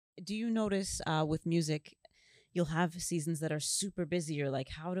do you notice with music, you'll have seasons that are super busy? You're like,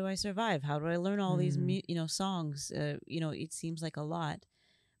 how do I survive? How do I learn all these, songs? It seems like a lot.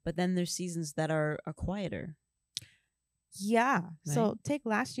 But then there's seasons that are quieter. Yeah. Right? So take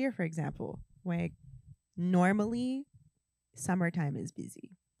last year, for example, where normally summertime is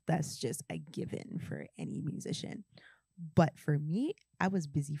busy. That's just a given for any musician. But for me, I was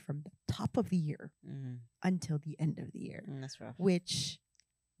busy from the top of the year until the end of the year. That's rough. Which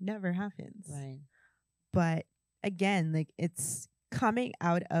never happens. Right. But again, like it's coming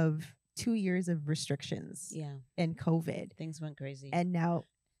out of 2 years of restrictions. Yeah. And COVID. Things went crazy. And now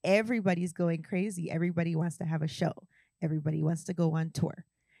everybody's going crazy. Everybody wants to have a show. Everybody wants to go on tour.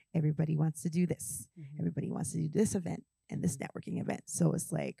 Everybody wants to do this. Everybody wants to do this event and this networking event. So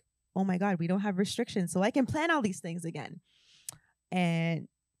it's like, oh my God, we don't have restrictions. So I can plan all these things again. And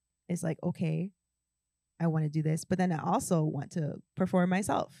it's like, okay, I want to do this. But then I also want to perform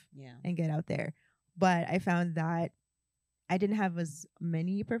myself and get out there. But I found that I didn't have as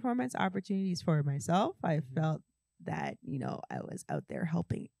many performance opportunities for myself. I felt that, I was out there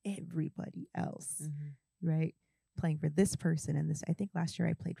helping everybody else, right? Playing for this person and this. I think last year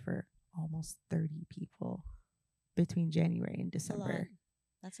I played for almost 30 people between January and December.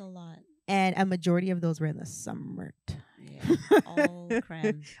 That's a lot. And a majority of those were in the summer time. Yeah, all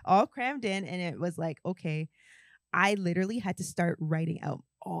crammed. All crammed in. And it was like, okay, I literally had to start writing out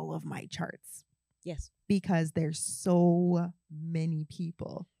all of my charts. Yes. Because there's so many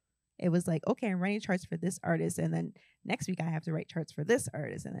people. It was like, okay, I'm writing charts for this artist. And then next week I have to write charts for this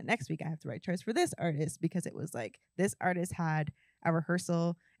artist. And then next week I have to write charts for this artist, because it was like this artist had a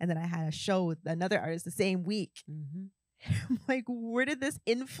rehearsal and then I had a show with another artist the same week. I'm like, where did this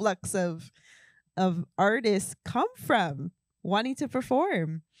influx of artists come from wanting to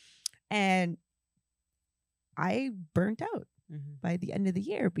perform? And I burnt out by the end of the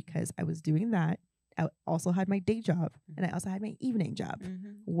year because I was doing that. I also had my day job and I also had my evening job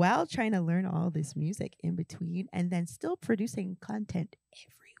while trying to learn all this music in between, and then still producing content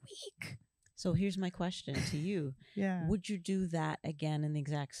every week. So here's my question to you. Yeah. Would you do that again in the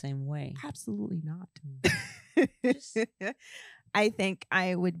exact same way? Absolutely not. I think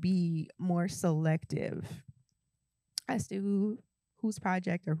I would be more selective as to whose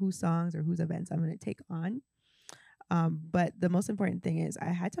project or whose songs or whose events I'm going to take on. But the most important thing is I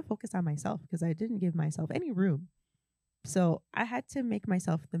had to focus on myself because I didn't give myself any room. So I had to make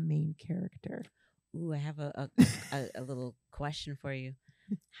myself the main character. Ooh, I have a little question for you.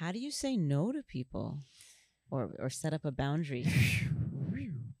 How do you say no to people or set up a boundary?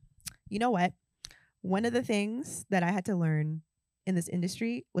 You know what? One of the things that I had to learn in this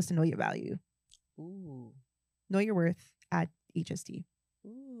industry was to know your value. Ooh. Know your worth at HST.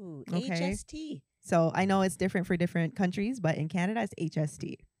 Ooh, okay. HST. So I know it's different for different countries, but in Canada, it's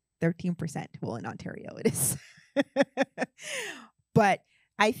HST. 13%. Well, in Ontario, it is. But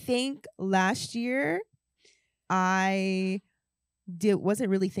I think last year, I wasn't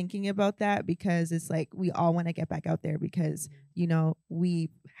really thinking about that because it's like we all want to get back out there because, we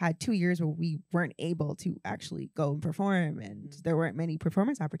had 2 years where we weren't able to actually go and perform, and there weren't many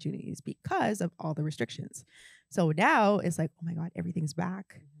performance opportunities because of all the restrictions. So now it's like, oh my God, everything's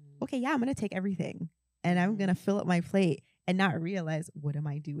back. Okay, yeah, I'm going to take everything and I'm going to fill up my plate and not realize, what am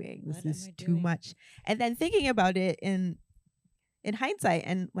I doing? This is too much. And then thinking about it in hindsight,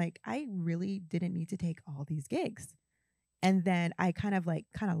 and like, I really didn't need to take all these gigs. And then I kind of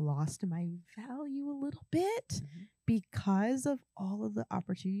lost my value a little bit because of all of the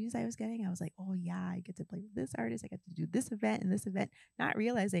opportunities I was getting. I was like, oh yeah, I get to play with this artist. I get to do this event and this event, not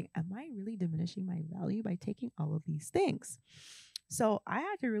realizing, am I really diminishing my value by taking all of these things? So I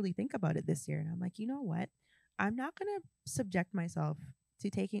had to really think about it this year. And I'm like, you know what? I'm not going to subject myself to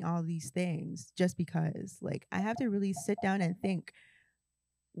taking all these things just because. Like, I have to really sit down and think,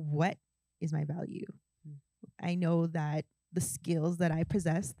 what is my value? I know that the skills that I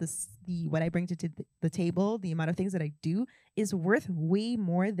possess, what I bring to the table, the amount of things that I do is worth way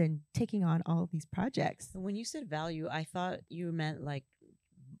more than taking on all of these projects. When you said value, I thought you meant like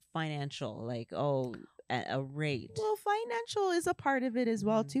financial, like, a rate. Well, financial is a part of it as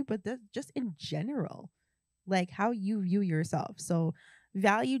well too, but just in general, like how you view yourself. So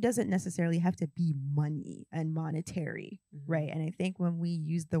value doesn't necessarily have to be money and monetary, right? And I think when we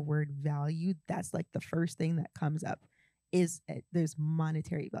use the word value, that's like the first thing that comes up is there's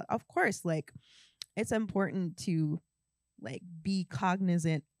monetary value. Of course, like it's important to like be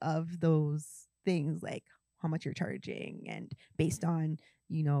cognizant of those things, like how much you're charging and based on,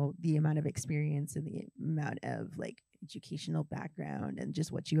 the amount of experience and the amount of like educational background and just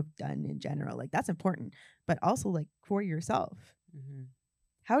what you have done in general. Like that's important, but also like for yourself.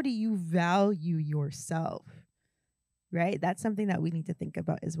 how do you value yourself? Right? That's something that we need to think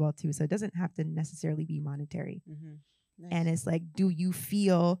about as well too. So it doesn't have to necessarily be monetary. Nice. And it's like, do you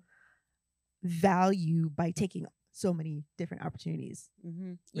feel value by taking so many different opportunities?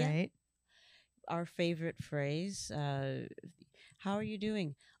 Yeah. Right? Our favorite phrase, how are you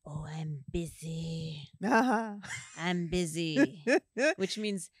doing? Oh, I'm busy. I'm busy. Which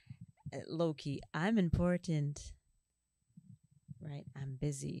means, low key, I'm important. Right? I'm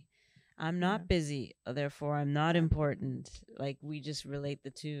busy. I'm not busy, therefore I'm not important. Like, we just relate the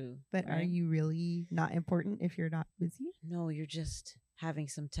two. But right? are you really not important if you're not busy? No, you're just having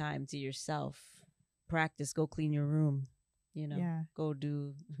some time to yourself. Practice, go clean your room. You know,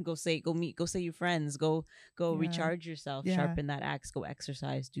 go say your friends, go recharge yourself, sharpen that axe, go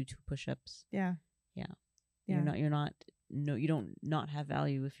exercise, do 2 push-ups. You don't not have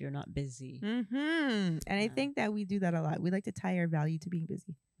value if you're not busy. And I think that we do that a lot. We like to tie our value to being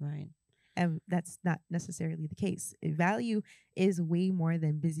busy. Right. And that's not necessarily the case. Value is way more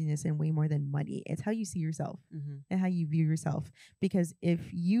than busyness and way more than money. It's how you see yourself and how you view yourself. Because if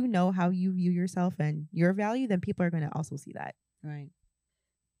you know how you view yourself and your value, then people are going to also see that. Right.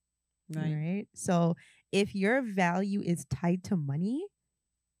 So if your value is tied to money.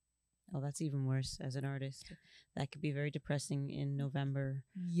 Oh, that's even worse as an artist. That could be very depressing in November.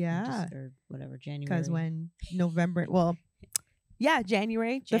 Yeah. Or whatever, January. Because when November,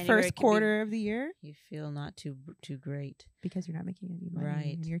 January, the first quarter of the year, you feel not too great because you're not making any money,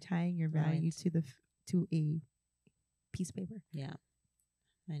 right? And you're tying your value to a piece of paper. Yeah.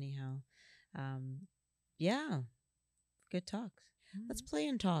 Anyhow, good talk. Let's play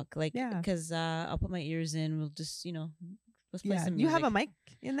and talk, because I'll put my ears in. We'll just let's play some music. You have a mic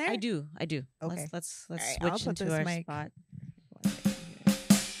in there? I do. Okay. Let's right, switch into our spot.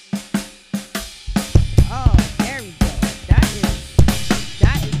 Oh, there we go.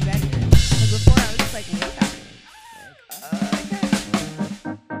 That is better. Because before I was just like, what's happening?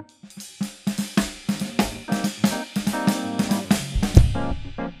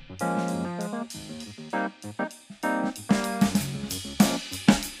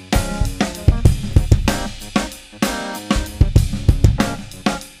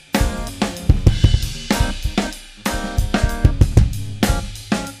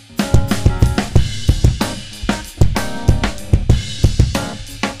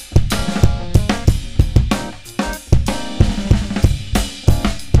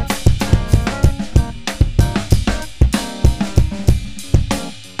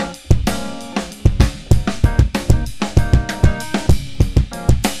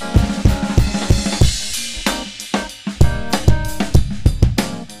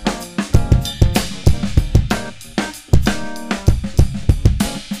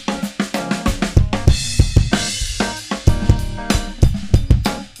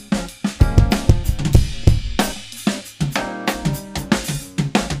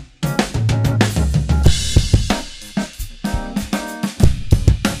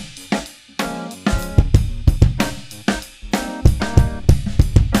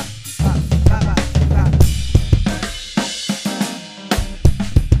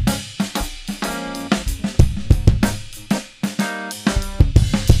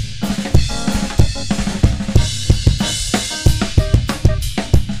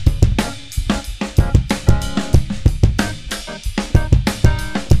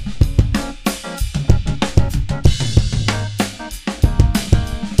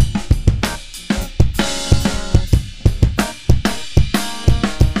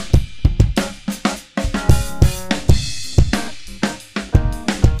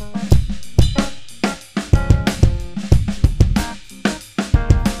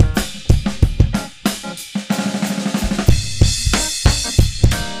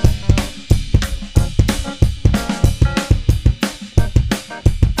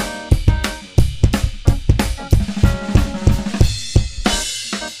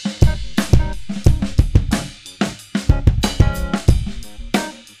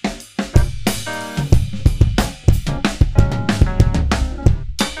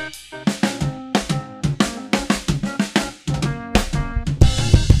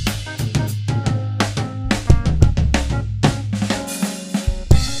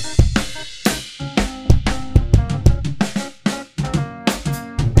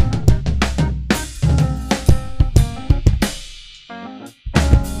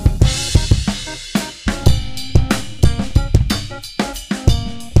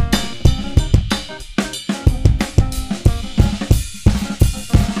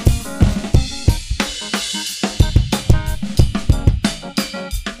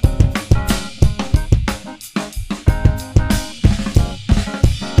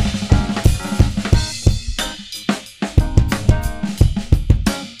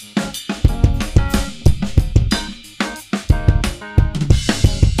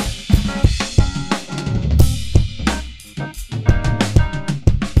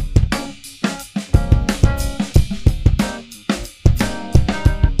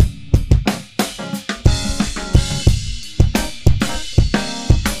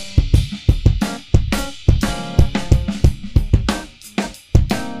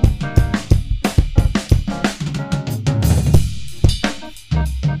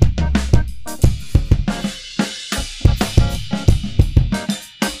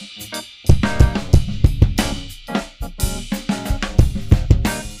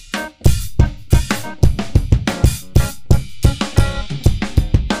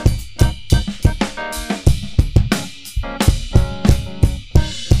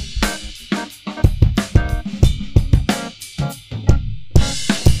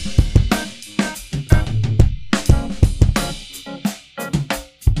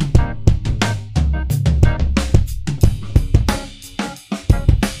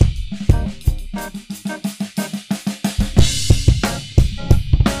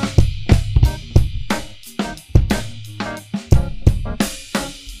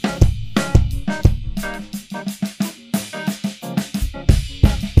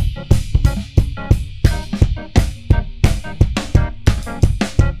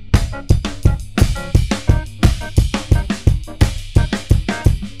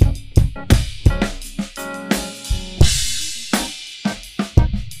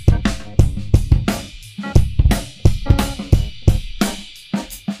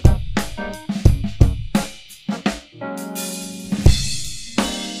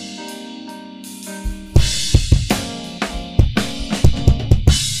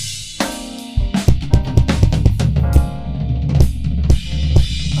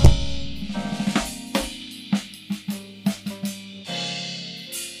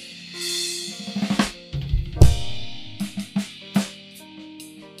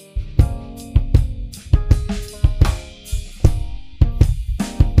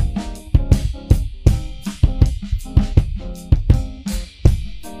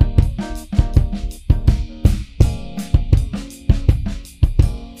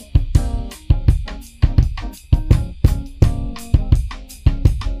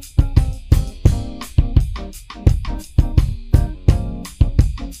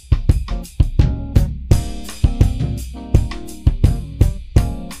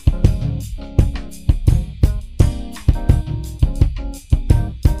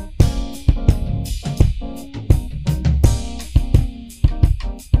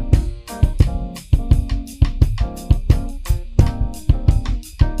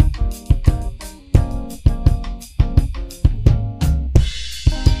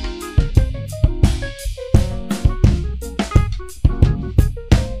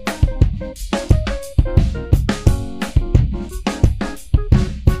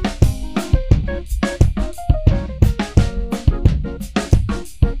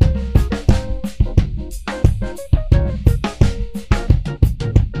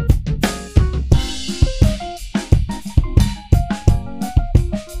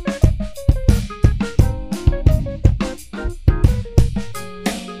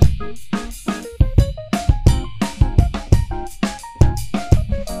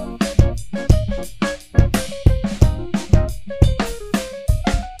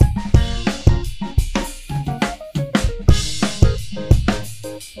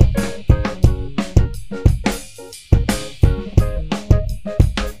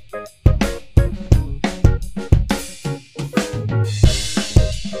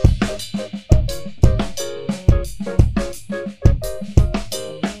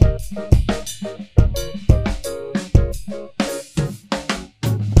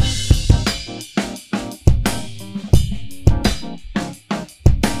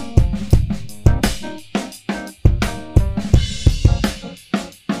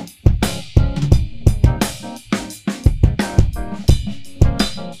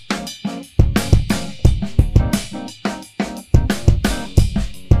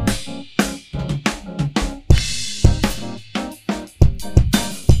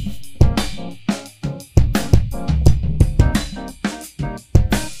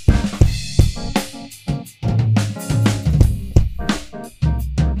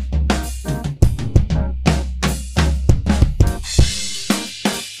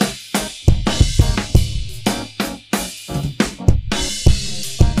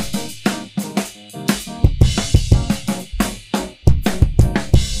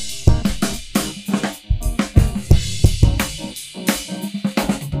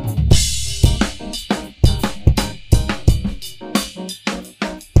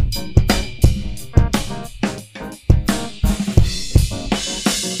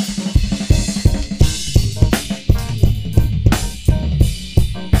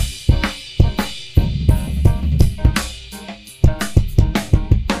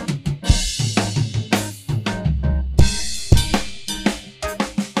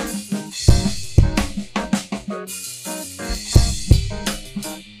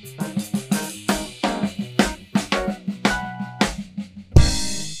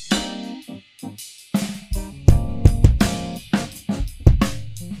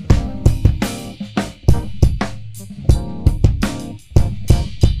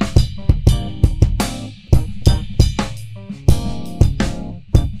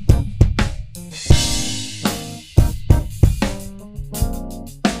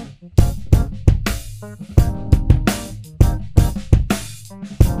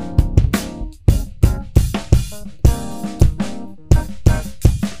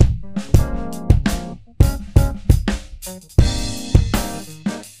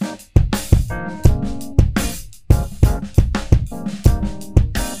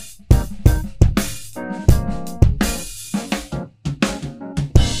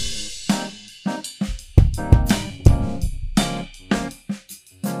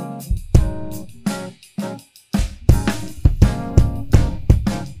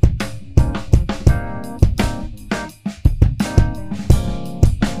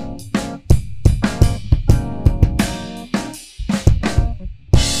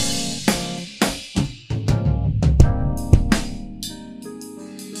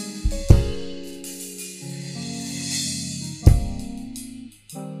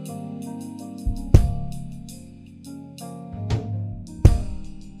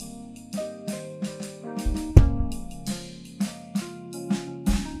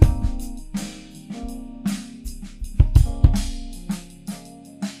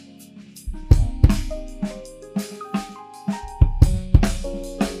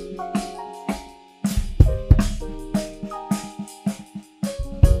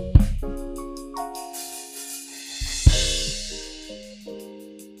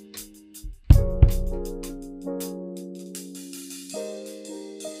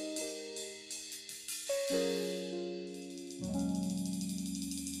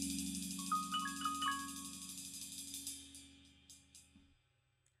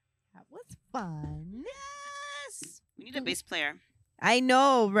 fun. Yes. We need a bass player. I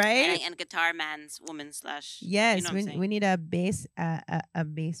know, right? And guitar man's woman slash. Yes, you know we need a bass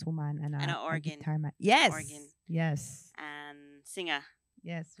woman and an a organ. guitar man. Yes. Organ. Yes. And singer.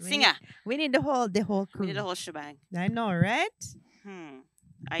 Yes. Singer. We need the whole crew. We need the whole shebang. I know, right?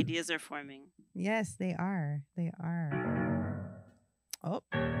 Ideas are forming. Yes, they are. They are. Oh,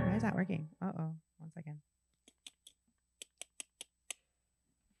 why is that working? Uh-oh. 1 second.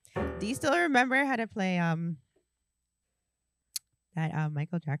 Do you still remember how to play that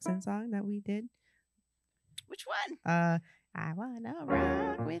Michael Jackson song that we did? Which one? I wanna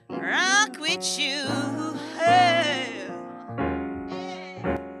rock with you. Rock with you. Hey.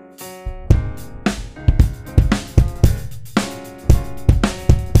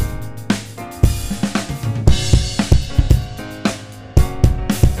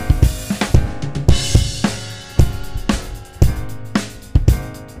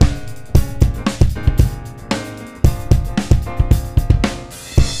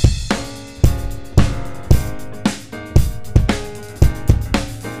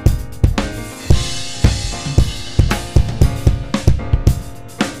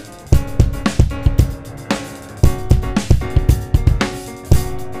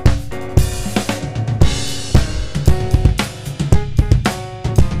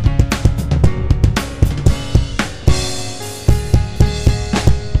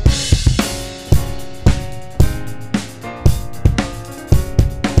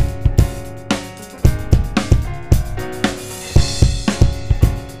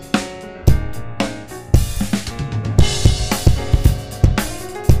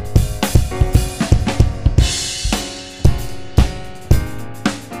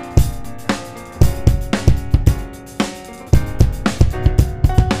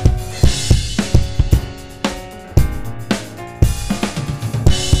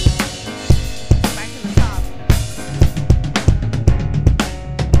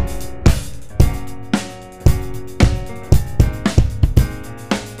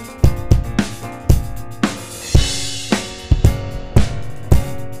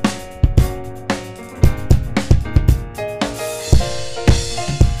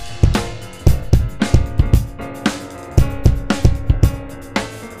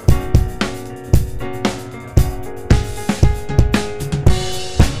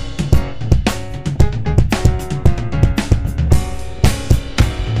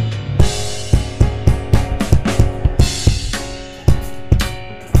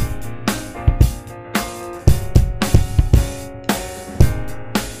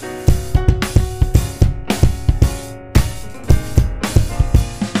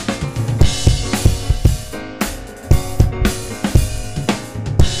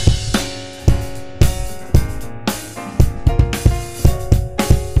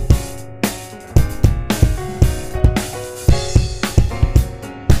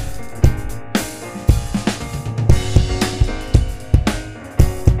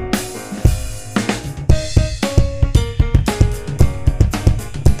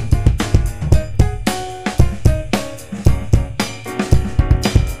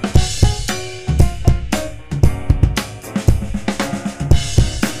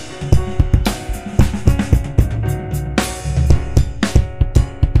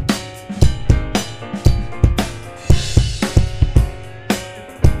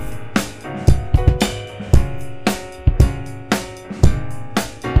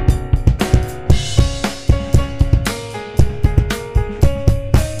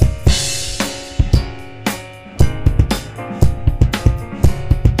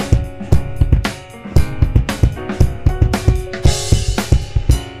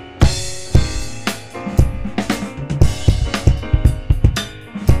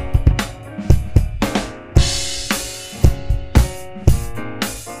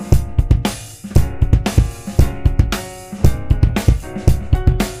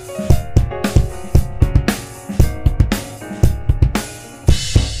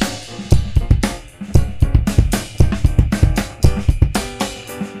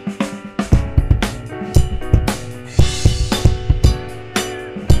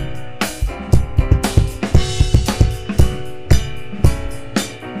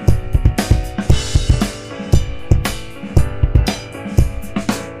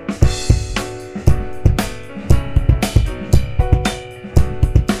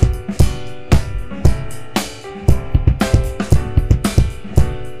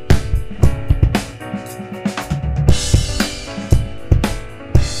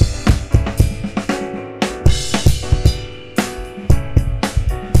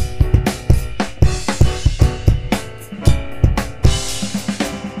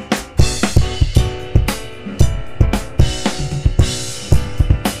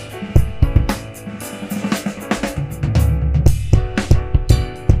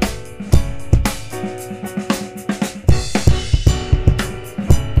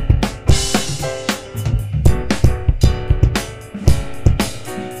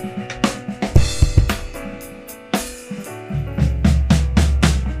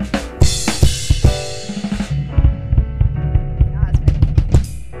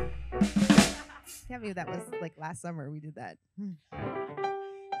 you that was like last summer we did that.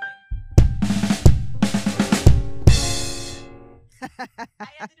 I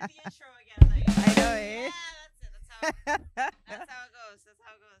have to do the intro again. I know, eh? Yeah, that's it. That's how it goes. That's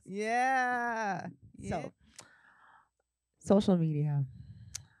how it goes. Yeah. So, social media.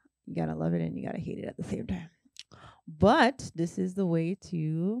 You gotta love it and you gotta hate it at the same time. But this is the way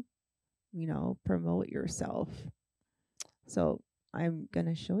to, promote yourself. So I'm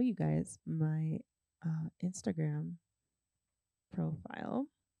gonna show you guys my Instagram profile,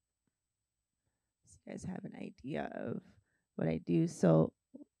 so you guys have an idea of what I do. So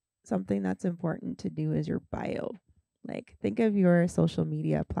something that's important to do is your bio. Like, think of your social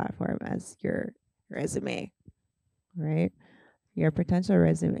media platform as your resume, right? Your potential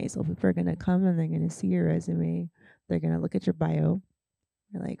resume. So people are gonna come and they're gonna see your resume. They're gonna look at your bio.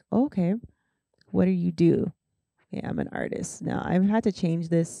 They're like, oh, okay, what do you do? Yeah, I'm an artist. Now, I've had to change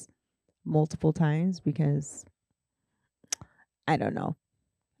this multiple times because I don't know.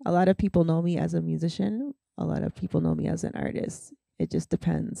 A lot of people know me as a musician. A lot of people know me as an artist. It just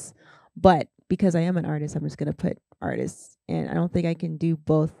depends. But because I am an artist, I'm just going to put artist. And I don't think I can do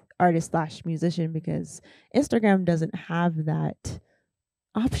both artist/musician because Instagram doesn't have that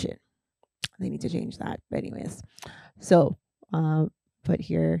option. They need to change that. But anyways, so put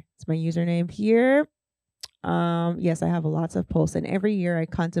here, it's my username here. Yes, I have lots of posts, and every year I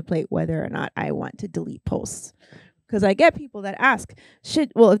contemplate whether or not I want to delete posts. Because I get people that ask,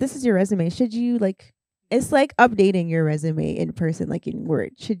 if this is your resume, should you it's like updating your resume in person, like in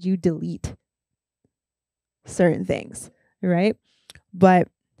Word. Should you delete certain things, right? But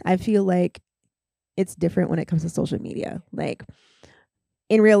I feel like it's different when it comes to social media. Like,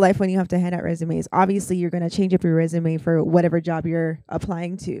 in real life, when you have to hand out resumes, obviously you're going to change up your resume for whatever job you're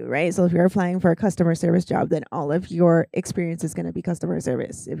applying to, right? So if you're applying for a customer service job, then all of your experience is going to be customer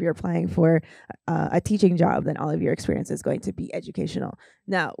service. If you're applying for a teaching job, then all of your experience is going to be educational.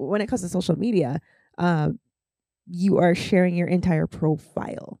 Now, when it comes to social media, you are sharing your entire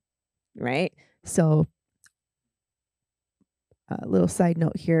profile, right? So a little side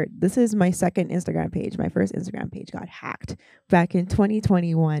note here. This is my second Instagram page. My first Instagram page got hacked back in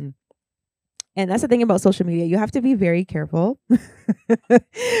 2021. And that's the thing about social media. You have to be very careful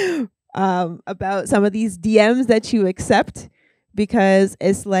about some of these DMs that you accept, because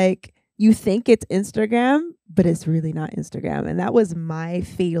it's like you think it's Instagram, but it's really not Instagram. And that was my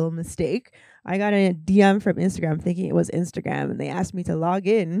fatal mistake. I got a DM from Instagram thinking it was Instagram, and they asked me to log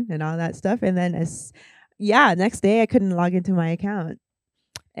in and all that stuff. And then next day I couldn't log into my account.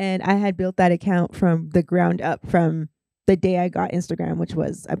 And I had built that account from the ground up from the day I got Instagram, which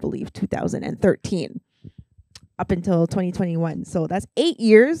was, I believe, 2013 up until 2021. So that's 8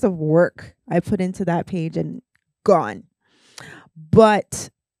 years of work I put into that page and gone. But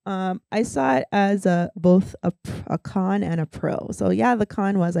I saw it as both a con and a pro. So yeah, the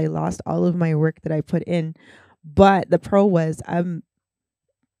con was I lost all of my work that I put in, but the pro was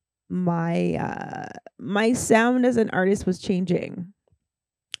my sound as an artist was changing,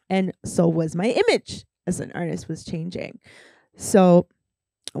 and so was my image as an artist was changing. So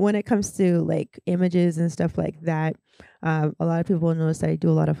when it comes to like images and stuff like that, a lot of people notice that I do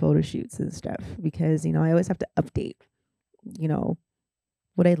a lot of photo shoots and stuff because I always have to update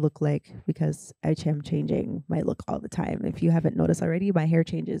what I look like, because I am changing my look all the time. If you haven't noticed already, my hair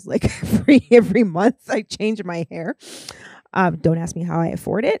changes like every month. I change my hair. Don't ask me how I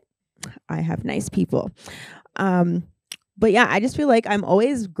afford it. I have nice people. But yeah, I just feel like I'm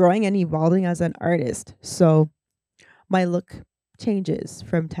always growing and evolving as an artist. So my look changes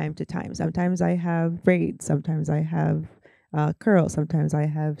from time to time. Sometimes I have braids. Sometimes I have curls. Sometimes I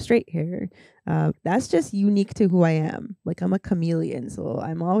have straight hair. That's just unique to who I am. Like, I'm a chameleon, so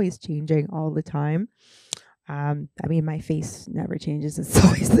I'm always changing all the time. My face never changes. It's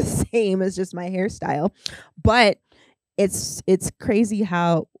always the same. It's just my hairstyle. But it's crazy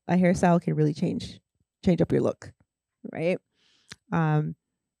how a hairstyle can really change up your look, right?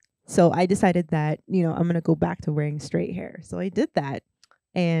 So I decided that, I'm going to go back to wearing straight hair. So I did that.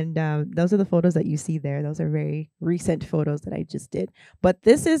 And those are the photos that you see there. Those are very recent photos that I just did. But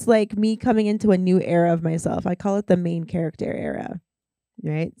this is like me coming into a new era of myself. I call it the main character era,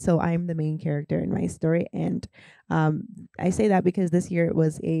 right? So I'm the main character in my story. And I say that because this year it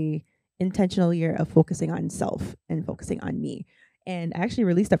was a intentional year of focusing on self and focusing on me. And I actually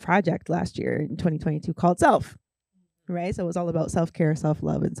released a project last year in 2022 called Self, right? So it was all about self-care,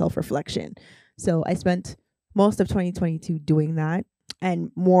 self-love, and self-reflection. So I spent most of 2022 doing that,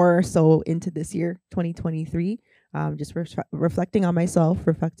 and more so into this year, 2023, just reflecting on myself,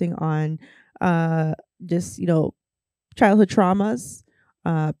 reflecting on childhood traumas,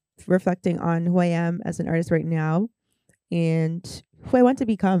 reflecting on who I am as an artist right now and who I want to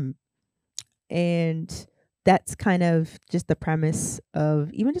become. And that's kind of just the premise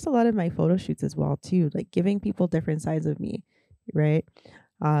of even just a lot of my photo shoots as well too, like giving people different sides of me, right?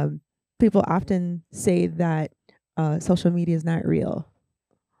 People often say that social media is not real,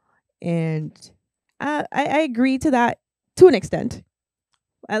 and I agree to that to an extent,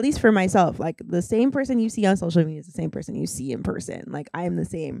 at least for myself. Like the same person you see on social media is the same person you see in person. Like I am the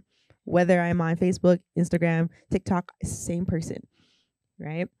same, whether I'm on Facebook, Instagram, TikTok, it's the same person,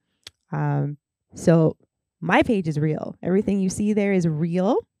 right? So my page is real. Everything you see there is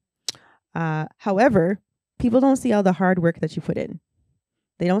real. However, people don't see all the hard work that you put in.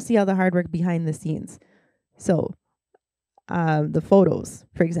 They don't see all the hard work behind the scenes. So the photos,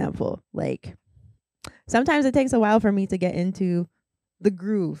 for example, like sometimes it takes a while for me to get into the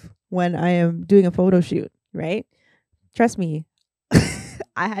groove when I am doing a photo shoot, right? Trust me,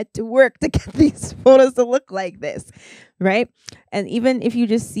 I had to work to get these photos to look like this, right? And even if you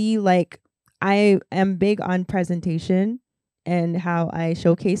just see, like, I am big on presentation and how I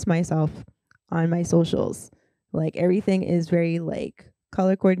showcase myself on my socials. Like everything is very like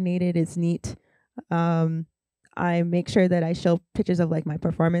color coordinated. It's neat. I make sure that I show pictures of like my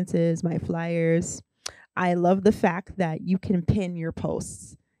performances, my flyers. I love the fact that you can pin your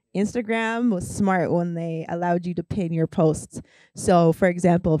posts. Instagram was smart when they allowed you to pin your posts. So for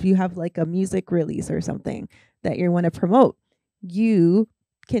example, if you have like a music release or something that you want to promote, you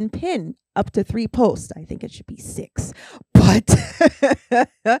can pin up to 3 posts. I think it should be 6, but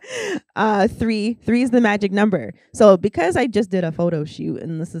 3 is the magic number. So because I just did a photo shoot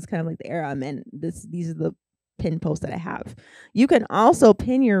and this is kind of like the era I'm in, these are the pin posts that I have. You can also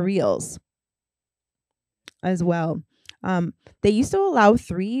pin your reels as well. They used to allow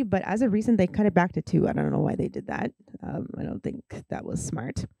 3, but as of recent, they cut it back to 2. I don't know why they did that. I don't think that was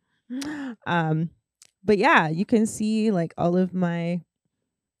smart. But yeah, you can see like all of my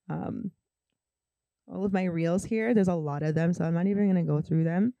reels here. There's a lot of them, so I'm not even gonna go through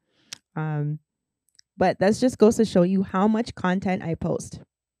them. But that just goes to show you how much content I post.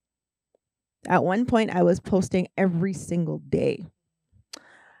 At one point, I was posting every single day.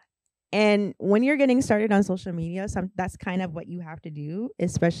 And when you're getting started on social media, that's kind of what you have to do,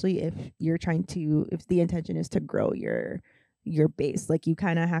 especially if you're if the intention is to grow your base. Like you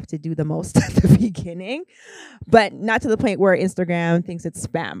kind of have to do the most at the beginning, but not to the point where Instagram thinks it's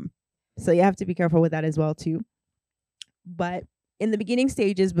spam. So you have to be careful with that as well too. But in the beginning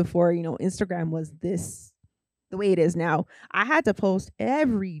stages, before, Instagram was the way it is now, I had to post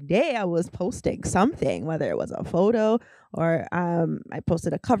every day. I was posting something, whether it was a photo or I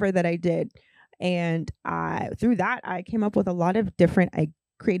posted a cover that I did. And through that, I came up with a lot of different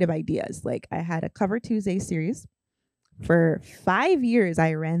creative ideas. Like I had a Cover Tuesday series. For 5 years,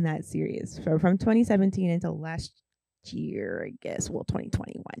 I ran that series from 2017 until last year, I guess,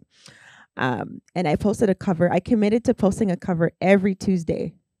 2021. And I posted a cover. I committed to posting a cover every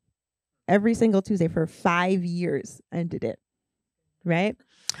Tuesday. Every single Tuesday for 5 years and did it, right?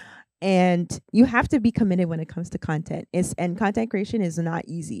 And you have to be committed when it comes to content. And content creation is not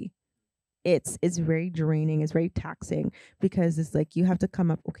easy. It's very draining. It's very taxing because it's like you have to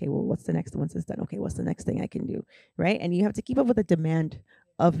come up, okay, well, what's the next once it's done? Okay, what's the next thing I can do, right? And you have to keep up with the demand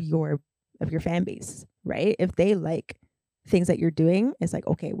of your fan base, right? If they like things that you're doing, it's like,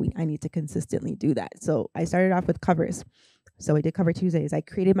 okay, I need to consistently do that. So I started off with covers. So I did Cover Tuesdays. I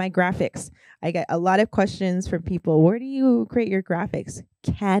created my graphics. I get a lot of questions from people. Where do you create your graphics?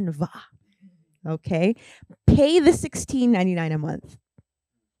 Canva. Okay. Pay the $16.99 a month.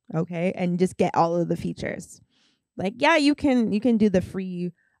 Okay. And just get all of the features. Like, yeah, you can do the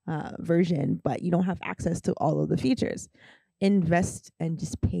free version, but you don't have access to all of the features. Invest and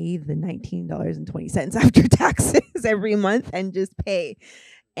just pay the $19.20 after taxes every month and just pay.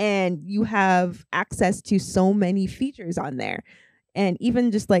 And you have access to so many features on there. And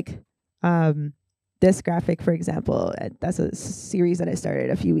even just like this graphic, for example, that's a series that I started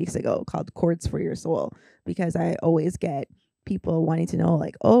a few weeks ago called Chords for Your Soul, because I always get people wanting to know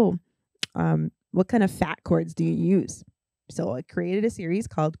like, what kind of fat chords do you use? So I created a series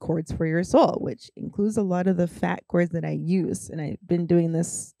called Chords for Your Soul, which includes a lot of the fat chords that I use. And I've been doing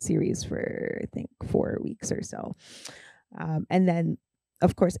this series for, I think, 4 weeks or so. And then,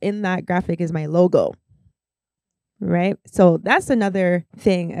 of course, in that graphic is my logo, right? So that's another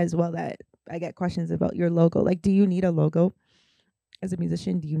thing as well that I get questions about your logo. Like, do you need a logo as a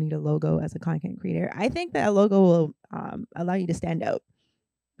musician? Do you need a logo as a content creator? I think that a logo will allow you to stand out,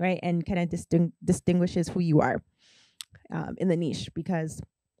 right? And kind of distinguishes who you are in the niche, because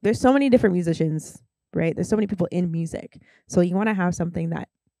there's so many different musicians, right? There's so many people in music. So you want to have something that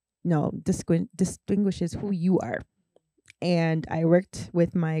distinguishes who you are. And I worked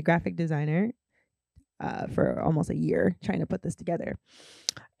with my graphic designer for almost a year trying to put this together.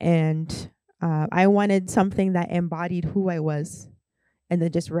 And I wanted something that embodied who I was and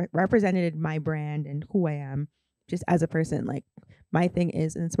that just represented my brand and who I am just as a person. Like, my thing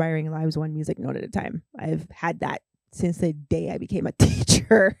is inspiring lives one music note at a time. I've had that since the day I became a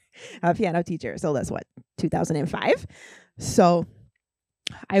teacher, a piano teacher. So that's 2005. So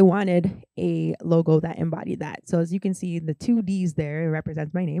I wanted a logo that embodied that. So as you can see, the 2 D's there, it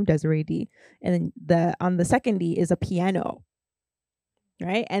represents my name, Desarae D. And then on the second D is a piano,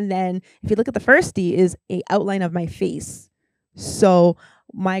 right? And then if you look at the first D is a outline of my face. So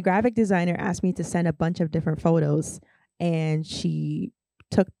my graphic designer asked me to send a bunch of different photos, and she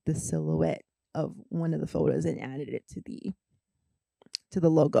took the silhouette of one of the photos and added it to the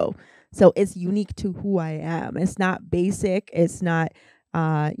logo. So it's unique to who I am. It's not basic. It's not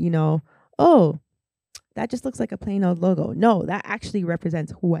oh, that just looks like a plain old logo. No, that actually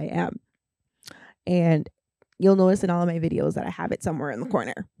represents who I am. And you'll notice in all of my videos that I have it somewhere in the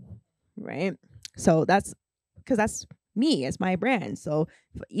corner, right? So that's because that's me. It's my brand. So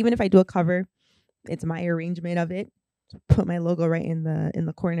even if I do a cover, it's my arrangement of it. Put my logo right in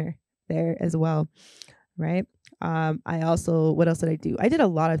the corner there as well, right? I also, what else did I do? I did a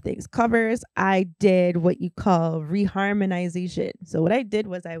lot of things. Covers, I did what you call reharmonization. So what I did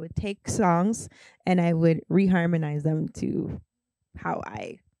was I would take songs and I would reharmonize them to how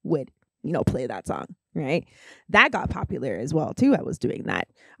I would, play that song, right? That got popular as well too. I was doing that.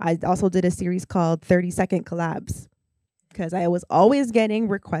 I also did a series called 30-second collabs because I was always getting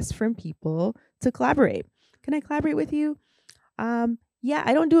requests from people to collaborate. Can I collaborate with you? Yeah,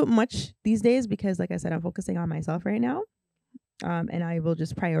 I don't do it much these days because, like I said, I'm focusing on myself right now. And I will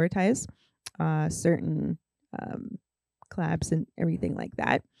just prioritize certain collabs and everything like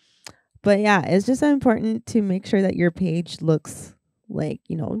that. But yeah, it's just important to make sure that your page looks like,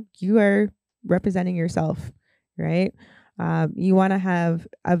 you are representing yourself, right? You want to have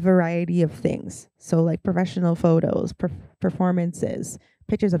a variety of things. So like professional photos, performances,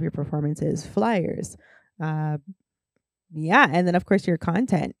 pictures of your performances, flyers, yeah, and then of course your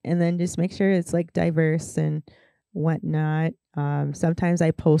content, and then just make sure it's like diverse and whatnot. Sometimes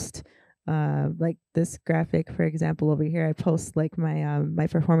I post like this graphic, for example, over here. I post like my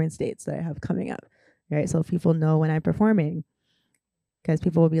performance dates that I have coming up, right? So people know when I'm performing, because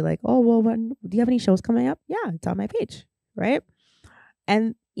people will be like, "Oh, well, do you have any shows coming up?" Yeah, it's on my page, right?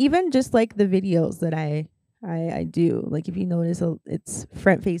 And even just like the videos that I do, like if you notice, it's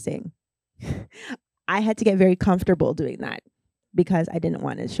front facing. I had to get very comfortable doing that because I didn't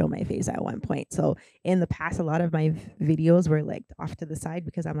want to show my face at one point. So in the past, a lot of my videos were like off to the side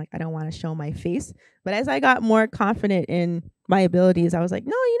because I'm like, I don't want to show my face. But as I got more confident in my abilities, I was like,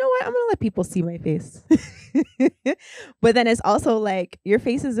 no, you know what? I'm going to let people see my face. But then it's also like your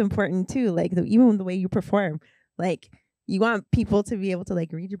face is important too. Like even the way you perform, like you want people to be able to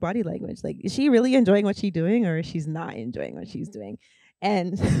like read your body language. Like, is she really enjoying what she's doing or is she's not enjoying what she's doing?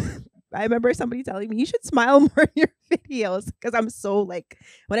 And I remember somebody telling me you should smile more in your videos because I'm so like,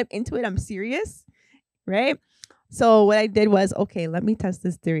 when I'm into it, I'm serious, right? So what I did was, okay, let me test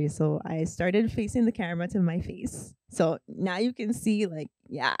this theory. So I started facing the camera to my face. So now you can see like,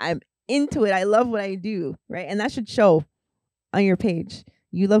 yeah, I'm into it. I love what I do, right? And that should show on your page.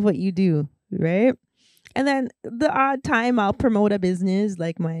 You love what you do, right? And then the odd time I'll promote a business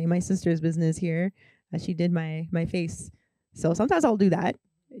like my sister's business here. She did my face. So sometimes I'll do that.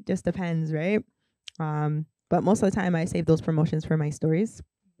 It just depends, right? But most of the time I save those promotions for my stories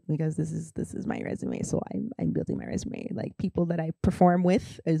because this is my resume. So I'm building my resume. Like people that I perform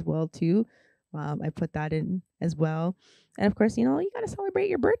with as well too. I put that in as well. And of course, you gotta celebrate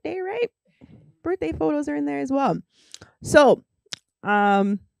your birthday, right? Birthday photos are in there as well. So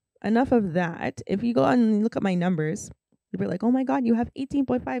enough of that. If you go and look at my numbers, you'll be like, oh my God, you have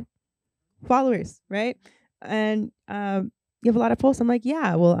 18.5 followers, right? And you have a lot of posts. I'm like,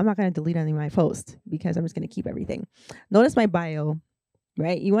 yeah, well, I'm not going to delete any of my posts because I'm just going to keep everything. Notice my bio,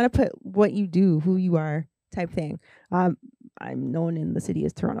 right? You want to put what you do, who you are type thing. I'm known in the city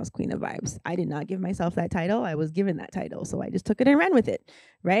as Toronto's Queen of Vibes. I did not give myself that title. I was given that title. So I just took it and ran with it,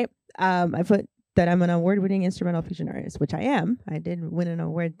 right? I put that I'm an award-winning instrumental fusion artist, which I am. I did win an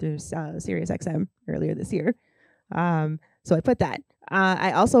award through Sirius XM earlier this year. So I put that.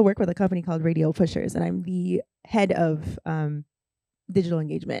 I also work with a company called Radio Pushers, and I'm the head of digital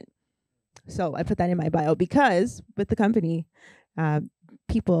engagement. So I put that in my bio because with the company,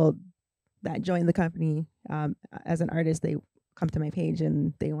 people that join the company as an artist, they come to my page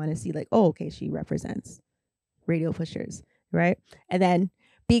and they want to see like, oh, okay, she represents Radio Pushers, right? And then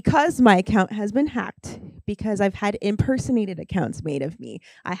because my account has been hacked, because I've had impersonated accounts made of me,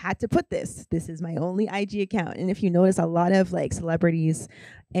 I had to put this. This is my only IG account. And if you notice, a lot of like celebrities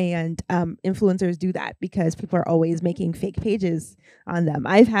and influencers do that because people are always making fake pages on them.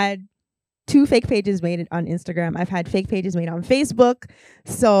 I've had 2 fake pages made on Instagram. I've had fake pages made on Facebook.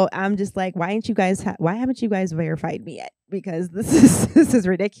 So I'm just like, why haven't you guys verified me yet? Because this is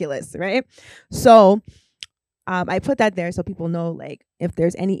ridiculous, right? So I put that there so people know, like, if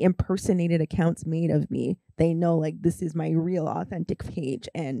there's any impersonated accounts made of me, they know, like, this is my real authentic page,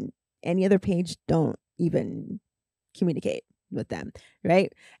 and any other page don't even communicate with them,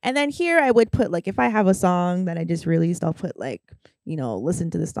 right? And then here I would put, like, if I have a song that I just released, I'll put, like,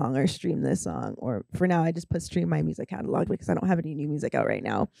 listen to the song or stream this song. Or for now, I just put stream my music catalog because I don't have any new music out right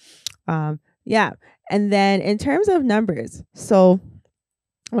now. Yeah. And then in terms of numbers, so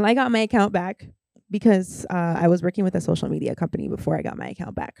when I got my account back, because I was working with a social media company before I got my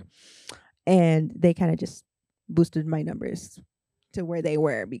account back, and they kind of just boosted my numbers to where they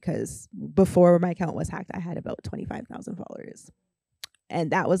were, because before my account was hacked, I had about 25,000 followers.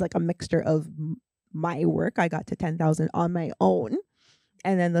 And that was like a mixture of my work. I got to 10,000 on my own.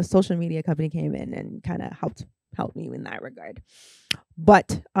 And then the social media company came in and kind of helped me in that regard.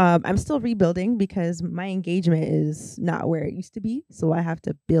 But I'm still rebuilding because my engagement is not where it used to be. So I have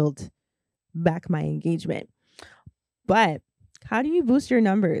to build back my engagement. But how do you boost your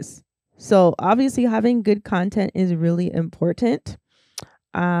numbers? So obviously having good content is really important.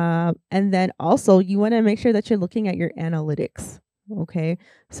 And then also you want to make sure that you're looking at your analytics. Okay.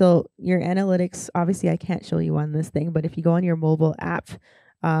 So your analytics, obviously I can't show you on this thing, but if you go on your mobile app,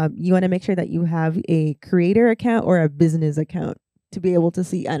 you want to make sure that you have a creator account or a business account to be able to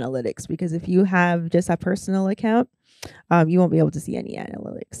see analytics. Because if you have just a personal account, you won't be able to see any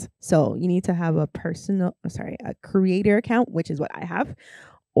analytics. So you need to have a creator account, which is what I have,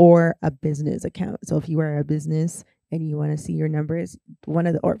 or a business account. So if you are a business and you want to see your numbers,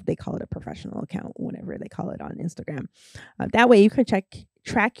 or they call it a professional account, whatever they call it on Instagram. That way you can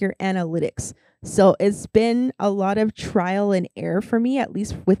track your analytics. So it's been a lot of trial and error for me, at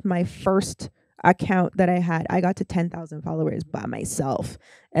least with my first account that I had. I got to 10,000 followers by myself,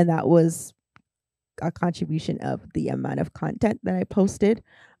 and that was a contribution of the amount of content that I posted,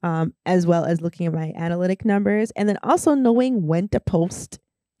 as well as looking at my analytic numbers, and then also knowing when to post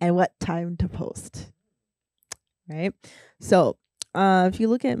and what time to post. Right. So if you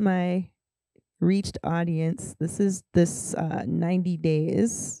look at my reached audience, this is 90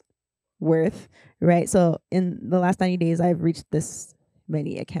 days worth, right? So in the last 90 days, I've reached this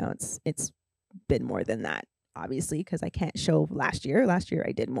many accounts. It's been more than that, obviously, because I can't show last year. Last year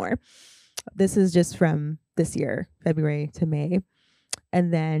I did more. This is just from this year, February to May.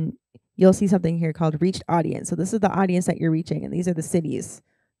 And then you'll see something here called reached audience. So this is the audience that you're reaching, and these are the cities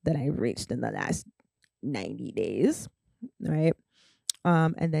that I've reached in the last 90 days, right?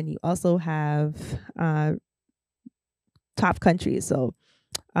 And then you also have top countries. So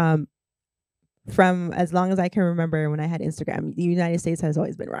from as long as I can remember, when I had Instagram, the United States has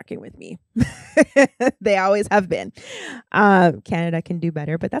always been rocking with me. They always have been. Canada can do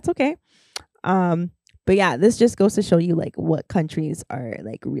better, but that's okay. But yeah, this just goes to show you like what countries are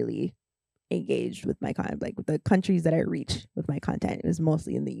like really engaged with my content. Like the countries that I reach with my content is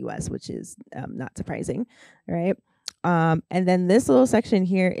mostly in the US, which is not surprising, right? And then this little section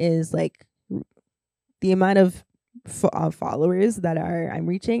here is like the amount of followers that I'm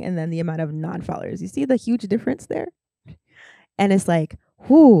reaching, and then the amount of non-followers. You see the huge difference there? And it's like,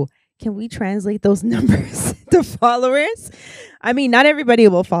 whoo, can we translate those numbers to followers? I mean, not everybody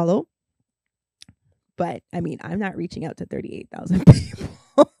will follow, but I mean, I'm not reaching out to 38,000 people.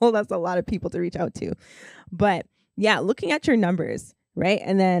 That's a lot of people to reach out to. But yeah, looking at your numbers, right?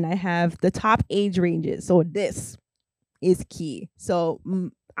 And then I have the top age ranges. So this is key. So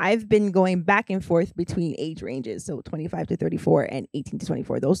I've been going back and forth between age ranges. So 25 to 34 and 18 to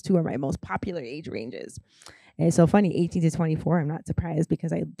 24. Those two are my most popular age ranges. And it's so funny, 18 to 24, I'm not surprised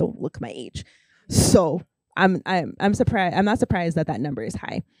because I don't look my age. So I'm surprised. I'm not surprised that number is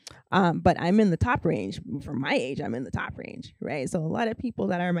high. But I'm in the top range. For my age, I'm in the top range, right? So a lot of people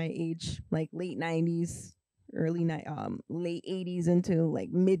that are my age, like late 90s, late 80s into like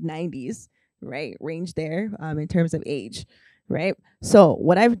mid 90s, right? Range there in terms of age, right? So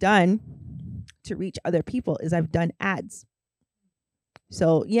what I've done to reach other people is I've done ads.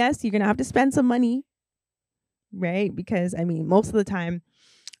 So yes, you're going to have to spend some money, right? Because I mean, most of the time,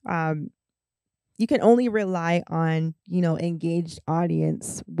 you can only rely on, engaged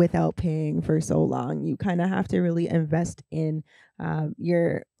audience without paying for so long. You kind of have to really invest in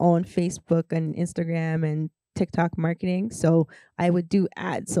your own Facebook and Instagram and TikTok marketing. So I would do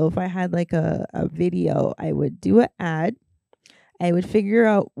ads. So if I had like a video, I would do an ad. I would figure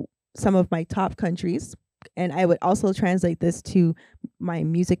out some of my top countries, and I would also translate this to my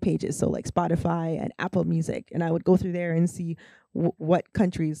music pages. So like Spotify and Apple Music. And I would go through there and see what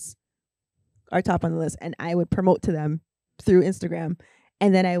countries are top on the list. And I would promote to them through Instagram.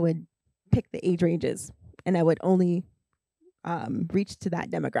 And then I would pick the age ranges, and I would only reach to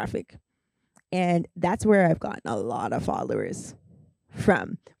that demographic. And that's where I've gotten a lot of followers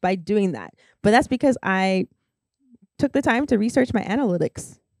from by doing that. But that's because I took the time to research my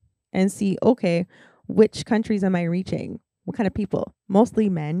analytics and see, okay, which countries am I reaching? What kind of people? Mostly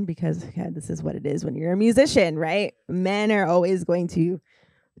men, because this is what it is when you're a musician, right? Men are always going to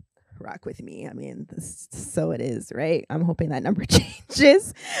rock with me. I mean, so it is, right? I'm hoping that number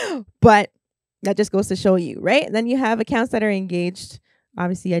changes. But that just goes to show you, right? And then you have accounts that are engaged.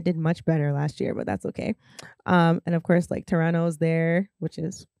 Obviously, I did much better last year, but that's okay. And of course, like Toronto's there, which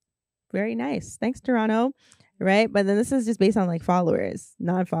is very nice. Thanks, Toronto. Right. But then this is just based on like followers,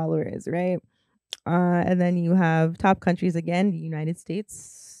 non-followers. Right. And then you have top countries again, the United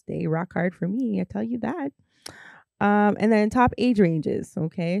States. They rock hard for me. I tell you that. And then top age ranges.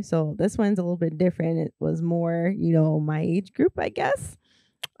 Okay. So this one's a little bit different. It was more, my age group, I guess.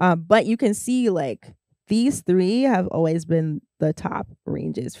 But you can see like these three have always been the top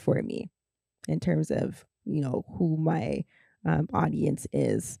ranges for me in terms of, who my audience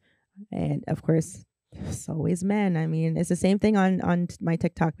is. And of course, it's always men. I mean, it's the same thing on my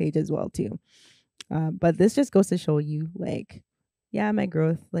TikTok page as well, too. But this just goes to show you like, yeah, my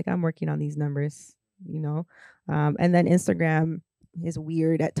growth, like I'm working on these numbers, and then Instagram is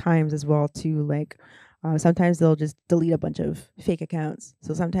weird at times as well, too. Like, sometimes they'll just delete a bunch of fake accounts.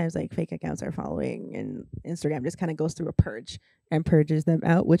 So sometimes like fake accounts are following, and Instagram just kind of goes through a purge and purges them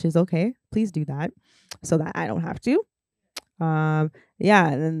out, which is okay. Please do that so that I don't have to. Yeah.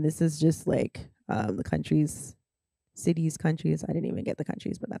 And then this is just like the countries, cities, countries. I didn't even get the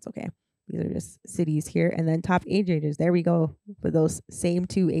countries, but that's okay. These are just cities here. And then top age ranges. There we go with those same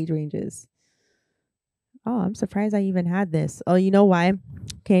two age ranges. Oh, I'm surprised I even had this. Oh, you know why?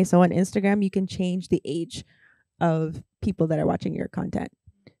 Okay, so on Instagram, you can change the age of people that are watching your content.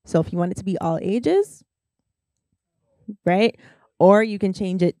 So if you want it to be all ages, right? Or you can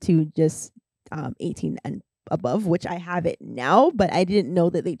change it to just 18 and above, which I have it now, but I didn't know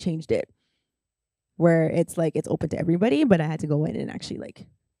that they changed it. Where it's like it's open to everybody, but I had to go in and actually like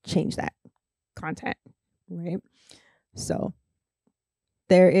change that content, right? So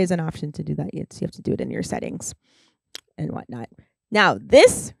there is an option to do that. You have to do it in your settings and whatnot. Now,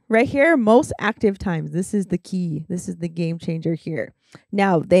 this right here, most active times, this is the key. This is the game changer here.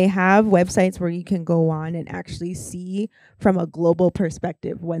 Now, they have websites where you can go on and actually see from a global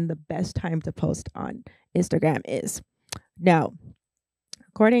perspective when the best time to post on Instagram is. Now,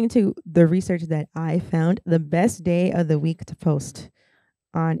 according to the research that I found, the best day of the week to post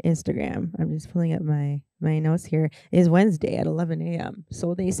on Instagram, I'm just pulling up my notes here, is Wednesday at 11 a.m.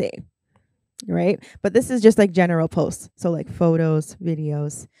 So they say, right? But this is just like general posts. So like photos,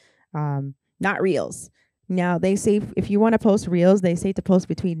 videos, not reels. Now they say if you want to post reels, they say to post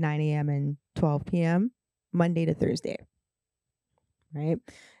between 9 a.m. and 12 p.m. Monday to Thursday, right?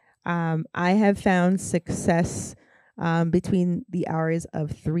 I have found success between the hours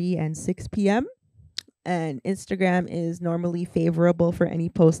of 3 and 6 p.m. And Instagram is normally favorable for any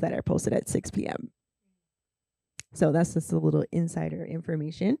posts that are posted at 6 p.m. So that's just a little insider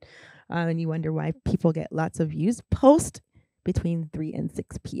information. And you wonder why people get lots of views. Post between 3 and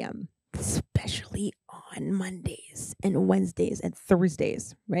 6 p.m., especially on Mondays and Wednesdays and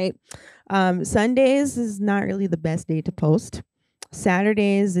Thursdays, right? Sundays is not really the best day to post.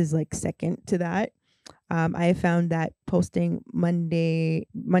 Saturdays is like second to that. I found that posting Monday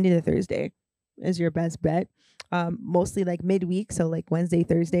to Thursday is your best bet. Mostly like midweek, so like Wednesday,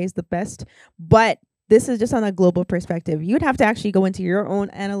 Thursday is the best. But this is just on a global perspective. You'd have to actually go into your own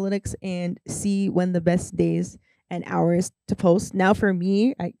analytics and see when the best days and hours to post. Now for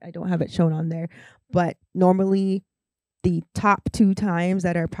me, I don't have it shown on there, but normally the top 2 times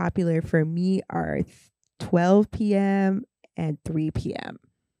that are popular for me are 12 p.m. and 3 p.m.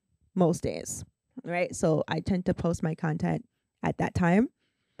 most days, right? So I tend to post my content at that time.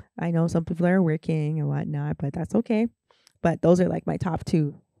 I know some people are working and whatnot, but that's okay. But those are like my top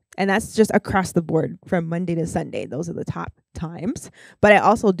 2. And that's just across the board from Monday to Sunday. Those are the top times. But I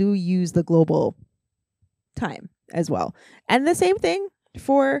also do use the global time as well. And the same thing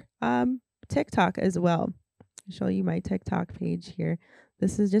for TikTok as well. I'll show you my TikTok page here.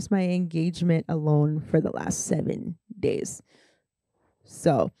 This is just my engagement alone for the last 7 days.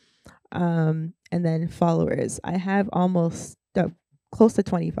 So And then followers. I have almost close to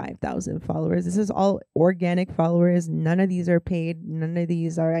 25,000 followers. This is all organic followers. None of these are paid. None of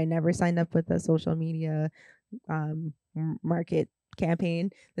these are, I never signed up with a social media market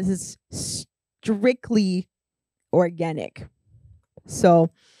campaign. This is strictly organic. So,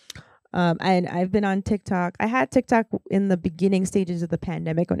 and I've been on TikTok. I had TikTok in the beginning stages of the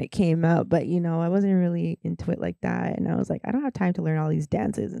pandemic when it came out, but I wasn't really into it like that. And I was like, I don't have time to learn all these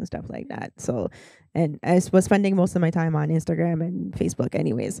dances and stuff like that. So, and I was spending most of my time on Instagram and Facebook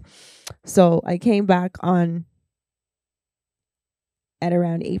anyways. So I came back on at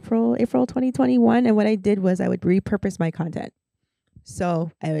around April 2021. And what I did was I would repurpose my content.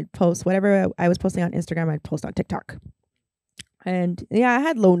 So I would post whatever I was posting on Instagram, I'd post on TikTok. And yeah, I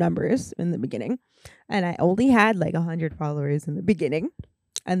had low numbers in the beginning, and I only had like 100 followers in the beginning.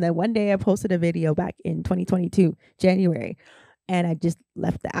 And then one day I posted a video back in 2022, January, and I just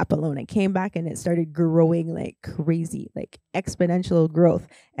left the app alone. I came back and it started growing like crazy, like exponential growth.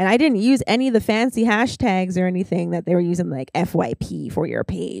 And I didn't use any of the fancy hashtags or anything that they were using, like FYP for your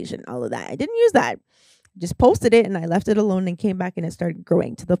page and all of that. I didn't use that. Just posted it and I left it alone and came back and it started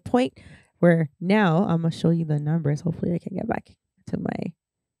growing to the point where now I'm going to show you the numbers. Hopefully I can get back to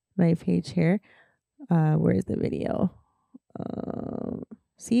my page here. Where is the video?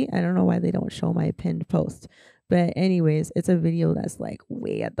 See, I don't know why they don't show my pinned post. But anyways, it's a video that's like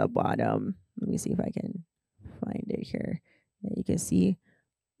way at the bottom. Let me see if I can find it here. Yeah, you can see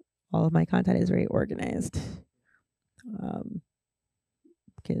all of my content is very organized.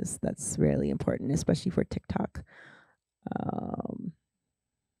 Because that's really important, especially for TikTok.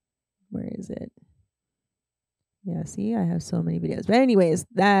 Where is it? Yeah, see, I have so many videos. But anyways,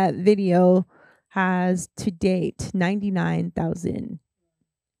 that video has to date 99,000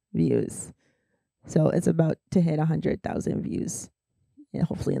 views. So it's about to hit 100,000 views,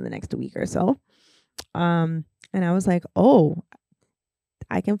 hopefully in the next week or so. And I was like, oh,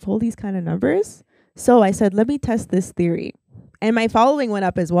 I can pull these kind of numbers. So I said, let me test this theory. And my following went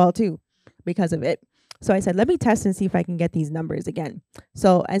up as well, too, because of it. So I said, let me test and see if I can get these numbers again.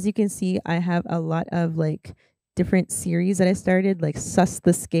 So as you can see, I have a lot of like different series that I started, like Suss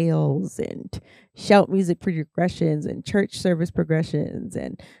the Scales and Shout Music Progressions and Church Service Progressions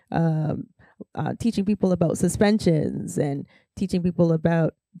and teaching people about suspensions and teaching people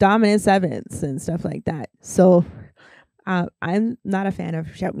about dominant sevenths and stuff like that. So I'm not a fan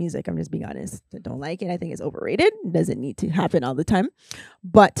of shout music. I'm just being honest. I don't like it. I think it's overrated. It doesn't need to happen all the time.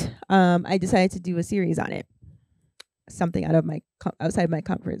 But I decided to do a series on it. Something outside my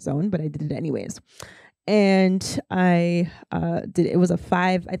comfort zone, but I did it anyways. And I it was a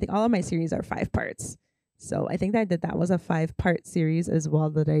 5. I think all of my series are 5 parts. So I think that was a 5-part series as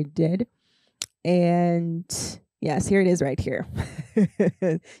well that I did. And yes, here it is right here.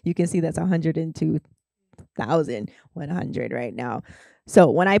 You can see that's 102,100 right now. So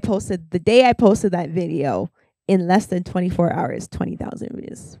when the day I posted that video, in less than 24 hours, 20,000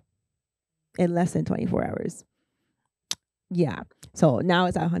 views. In less than 24 hours. Yeah. So now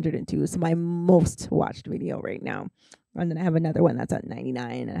it's at 102. So my most watched video right now. And then I have another one that's at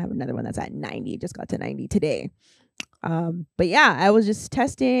 99. And I have another one that's at 90. Just got to 90 today. But yeah, I was just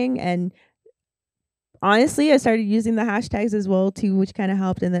testing. And honestly, I started using the hashtags as well too, which kind of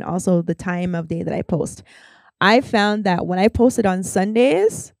helped. And then also the time of day that I post. I found that when I posted on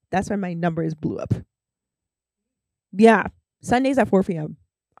Sundays, that's when my numbers blew up. Yeah. Sundays at 4 p.m.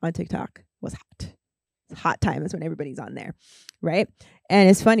 on TikTok was hot. It's hot time. That's when everybody's on there. Right. And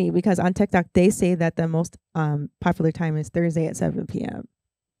it's funny because on TikTok, they say that the most popular time is Thursday at 7 p.m.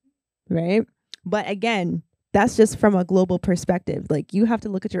 Right. But again, that's just from a global perspective. Like you have to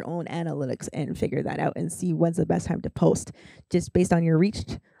look at your own analytics and figure that out and see when's the best time to post just based on your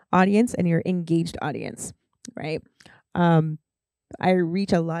reached audience and your engaged audience. Right. I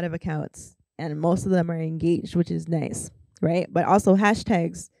reach a lot of accounts and most of them are engaged, which is nice. Right. But also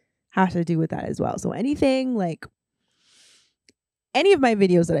hashtags have to do with that as well. So anything like any of my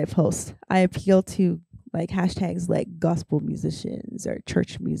videos that I post, I appeal to like hashtags like gospel musicians or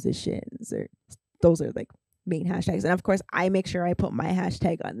church musicians, or those are like main hashtags. And of course, I make sure I put my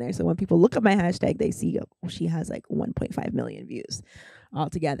hashtag on there. So when people look at my hashtag, they see, oh, she has like 1.5 million views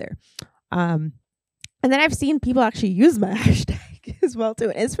altogether. And then I've seen people actually use my hashtag as well too.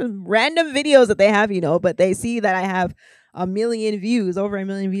 And it's from random videos that they have, but they see that I have over 1 million views.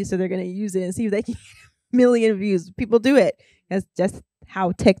 So they're going to use it and see if they can get 1 million views. People do it. That's just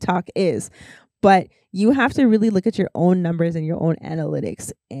how TikTok is. But you have to really look at your own numbers and your own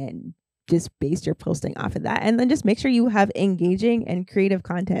analytics and just base your posting off of that. And then just make sure you have engaging and creative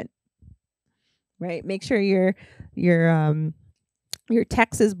content, right? Make sure your your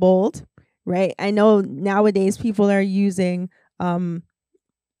text is bold, right? I know nowadays people are using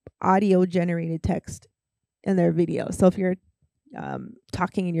audio generated text in their video. So if you're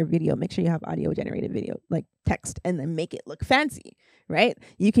talking in your video, make sure you have audio generated video, like text, and then make it look fancy, right?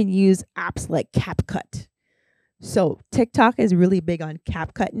 You can use apps like CapCut. So TikTok is really big on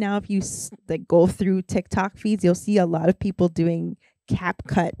CapCut now. If you like go through TikTok feeds, you'll see a lot of people doing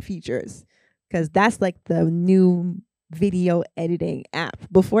CapCut features, because that's like the new video editing app.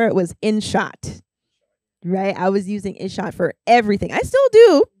 Before it was InShot, right? I was using InShot for everything. I still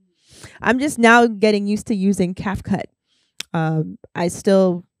do. I'm just now getting used to using CapCut. I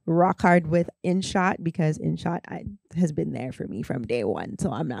still rock hard with InShot because InShot has been there for me from day one.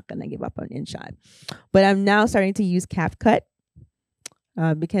 So I'm not going to give up on InShot. But I'm now starting to use CapCut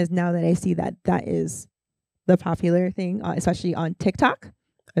because now that I see that that is the popular thing, especially on TikTok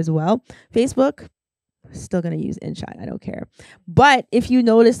as well. Facebook, still going to use InShot. I don't care. But if you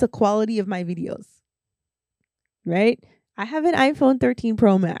notice the quality of my videos, right? I have an iPhone 13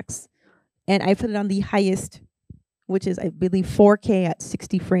 Pro Max and I put it on the highest, which is, I believe, 4K at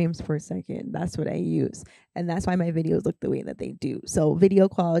 60 frames per second. That's what I use. And that's why my videos look the way that they do. So video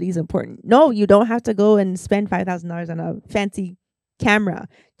quality is important. No, you don't have to go and spend $5,000 on a fancy camera.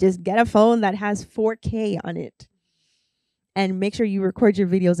 Just get a phone that has 4K on it. And make sure you record your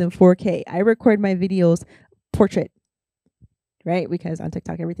videos in 4K. I record my videos portrait, right? Because on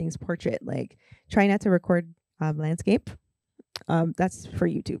TikTok, everything's portrait. Like, try not to record landscape. That's for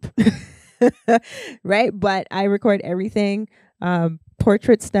YouTube. Right? But I record everything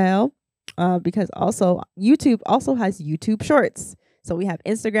portrait style because also YouTube also has YouTube Shorts. So we have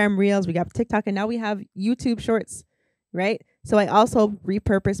Instagram Reels, we got TikTok, and now we have YouTube Shorts, right? So I also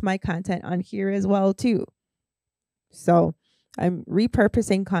repurpose my content on here as well too. So I'm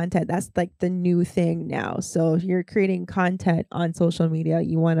repurposing content. That's like the new thing now. So if you're creating content on social media,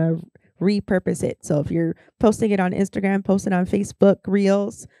 you want to repurpose it. So if you're posting it on Instagram, post it on Facebook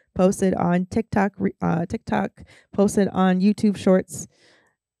Reels, post it on TikTok, post it on YouTube Shorts,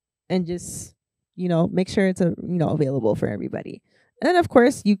 and just, make sure it's available for everybody. And then of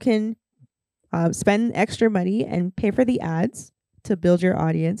course you can spend extra money and pay for the ads to build your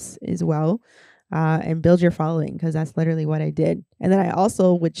audience as well, and build your following, because that's literally what I did. And then I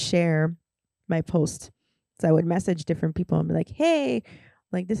also would share my post. So I would message different people and be like, hey,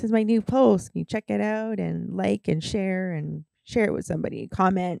 like, this is my new post. Can you check it out and like and share it with somebody,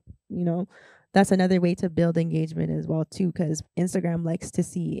 comment, That's another way to build engagement as well too, because Instagram likes to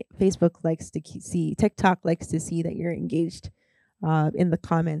see, Facebook likes to see, TikTok likes to see that you're engaged in the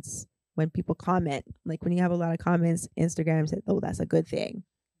comments when people comment. Like when you have a lot of comments, Instagram says, oh, that's a good thing,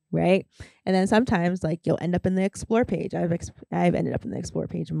 right? And then sometimes like you'll end up in the explore page. I've ended up in the explore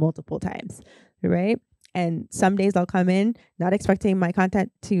page multiple times, right? And some days I'll come in not expecting my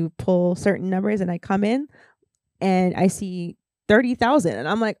content to pull certain numbers, and I come in and I see 30,000 and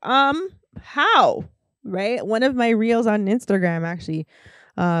I'm like, how? Right? One of my reels on Instagram, actually,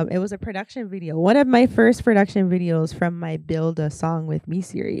 it was a production video. One of my first production videos from my Build a Song with Me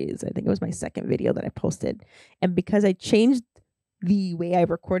series. I think it was my second video that I posted. And because I changed the way I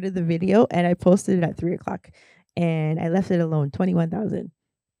recorded the video and I posted it at 3:00 and I left it alone, 21,000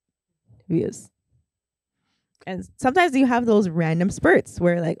 views. And sometimes you have those random spurts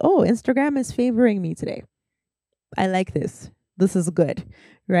where like, oh, Instagram is favoring me today. I like this. This is good,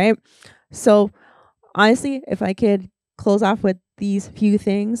 right? So honestly, if I could close off with these few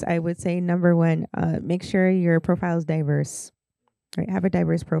things, I would say number one, make sure your profile is diverse, right? Have a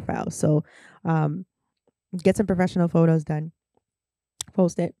diverse profile. So get some professional photos done.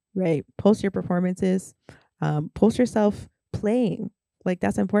 Post it, right? Post your performances. Post yourself playing. Like,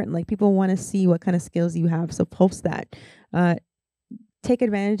 that's important. Like, people want to see what kind of skills you have. So post that. Take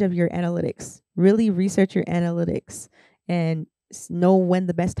advantage of your analytics. Really research your analytics and know when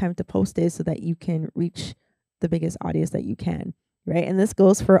the best time to post is so that you can reach the biggest audience that you can, right? And this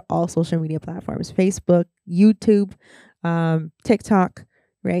goes for all social media platforms: Facebook, YouTube, TikTok,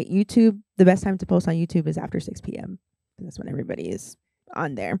 right? YouTube, the best time to post on YouTube is after 6 p.m. That's when everybody is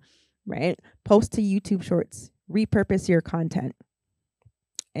on there, right? Post to YouTube Shorts. Repurpose your content.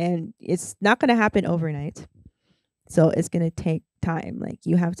 And it's not going to happen overnight. So it's going to take time. Like,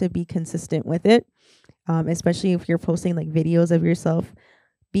 you have to be consistent with it. Especially if you're posting like videos of yourself,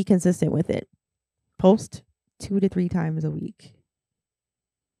 be consistent with it. Post 2 to 3 times a week.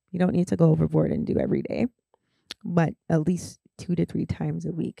 You don't need to go overboard and do every day, but at least 2 to 3 times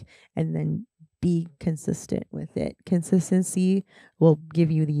a week, and then be consistent with it. Consistency will give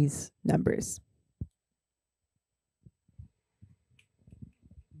you these numbers.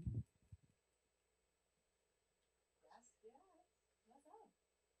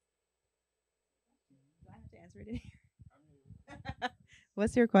 to answer it.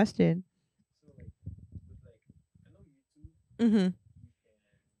 What's your question? Mm-hmm.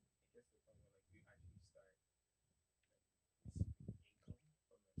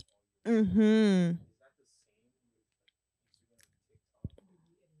 Mm-hmm.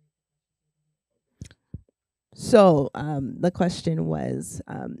 So the question was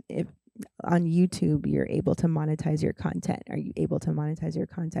if on YouTube you're able to monetize your content. Are you able to monetize your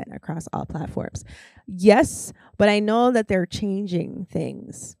content across all platforms? Yes, but I know that they're changing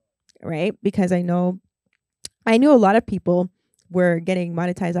things, right? Because I knew a lot of people were getting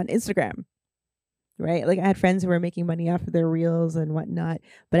monetized on Instagram, right? Like I had friends who were making money off of their reels and whatnot,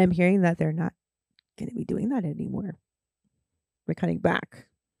 but I'm hearing that they're not going to be doing that anymore. They're cutting back,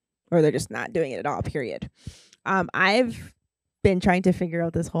 or they're just not doing it at all, period. I've been trying to figure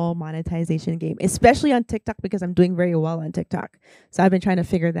out this whole monetization game, especially on TikTok, because I'm doing very well on TikTok. So I've been trying to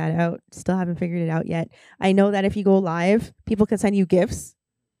figure that out. Still haven't figured it out yet. I know that if you go live, people can send you gifts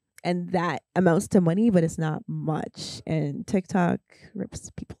and that amounts to money, but it's not much. And TikTok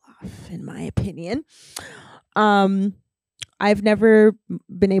rips people off, in my opinion. I've never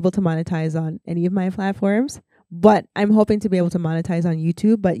been able to monetize on any of my platforms, but I'm hoping to be able to monetize on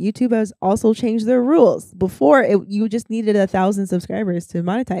YouTube. But YouTube has also changed their rules. Before, you just needed 1,000 subscribers to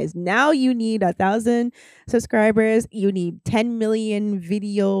monetize. Now you need 1,000 subscribers. You need 10 million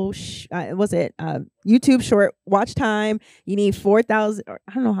video, YouTube short watch time. You need 4,000, or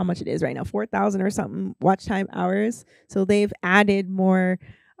I don't know how much it is right now, 4,000 or something watch time hours. So they've added more.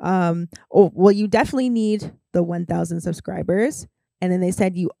 You definitely need the 1,000 subscribers. And then they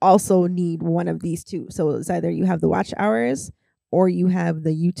said you also need one of these two. So it's either you have the watch hours or you have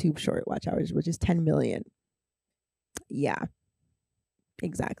the YouTube short watch hours, which is 10 million. Yeah,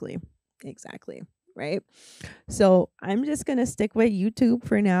 exactly. Right. So I'm just going to stick with YouTube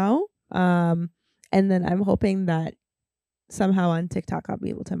for now. And then I'm hoping that somehow on TikTok, I'll be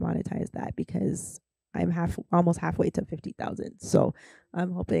able to monetize that because I'm almost halfway to 50,000. So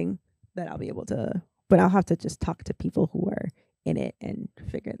I'm hoping that I'll be able to, but I'll have to just talk to people who are in it and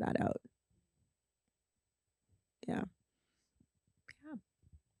figure that out. Yeah.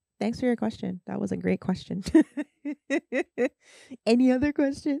 Thanks for your question. That was a great question. Any other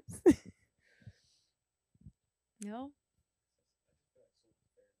questions? No.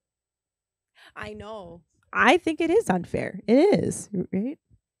 I know. I think it is unfair. It is, right?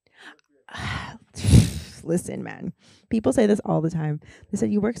 Listen, man. People say this all the time. They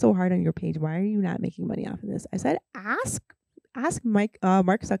said, you work so hard on your page. Why are you not making money off of this? I said, ask Mark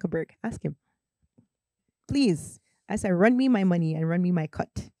Zuckerberg. Ask him. Please. I said, run me my money and run me my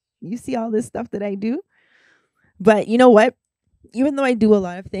cut. You see all this stuff that I do? But you know what? Even though I do a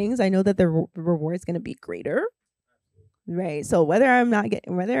lot of things, I know that the reward is going to be greater. Right? So whether I'm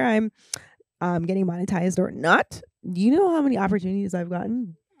getting monetized or not, do you know how many opportunities I've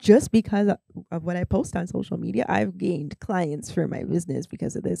gotten just because of what I post on social media? I've gained clients for my business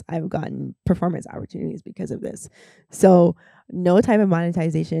because of this. I've gotten performance opportunities because of this. So no type of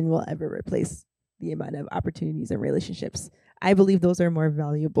monetization will ever replace the amount of opportunities and relationships. I believe those are more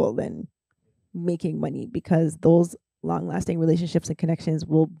valuable than making money because those long-lasting relationships and connections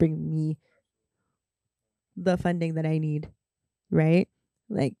will bring me the funding that I need, right?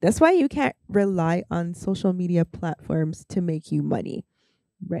 Like, that's why you can't rely on social media platforms to make you money,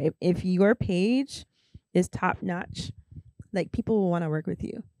 right? If your page is top-notch, like, people will want to work with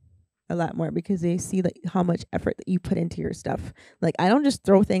you a lot more because they see like how much effort that you put into your stuff. Like, I don't just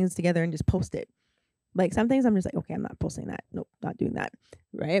throw things together and just post it. Like, some things I'm just like, okay, I'm not posting that. Nope, not doing that,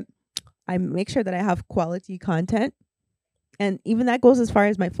 right? I make sure that I have quality content. And even that goes as far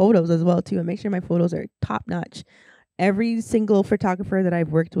as my photos as well, too. I make sure my photos are top-notch. Every single photographer that I've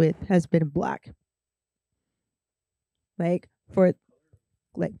worked with has been Black. Like, for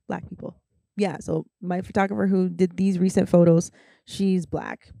like Black people. Yeah, so my photographer who did these recent photos, she's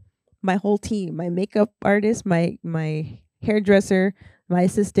Black. My whole team, my makeup artist, my hairdresser, my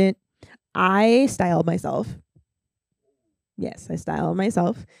assistant, I style myself. Yes, I style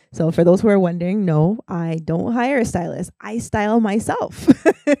myself. So for those who are wondering, no, I don't hire a stylist. I style myself.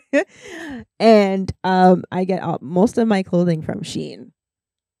 And I get most of my clothing from Shein.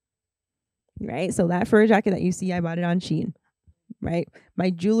 Right? So that fur jacket that you see, I bought it on Shein. Right? My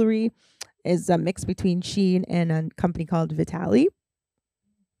jewelry is a mix between Shein and a company called Vitali.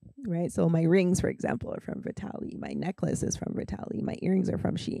 Right? So my rings, for example, are from Vitali. My necklace is from Vitali. My earrings are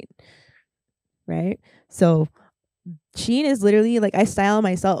from Shein. Right? So Shein is literally like, I style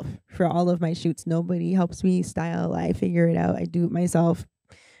myself for all of my shoots. Nobody helps me style. I figure it out. I do it myself.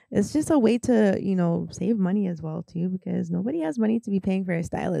 it's just a way to, save money as well too, because nobody has money to be paying for a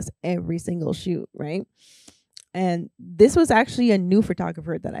stylist every single shoot, right? And this was actually a new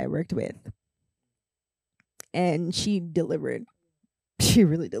photographer that I worked with, and she delivered. She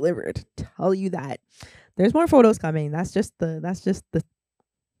really delivered. Tell you that. There's more photos coming. That's just the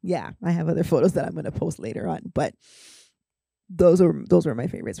yeah, I have other photos that I'm going to post later on, but those were my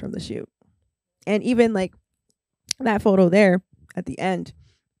favorites from the shoot. And even like that photo there at the end,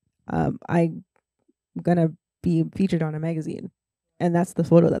 I'm gonna be featured on a magazine, and that's the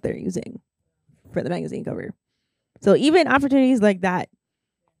photo that they're using for the magazine cover. So even opportunities like that,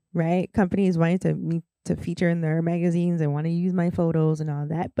 right? Companies wanting to feature in their magazines, they want to use my photos and all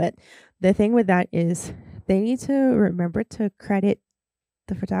that. But the thing with that is they need to remember to credit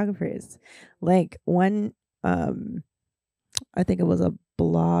the photographers. Like one, I think it was a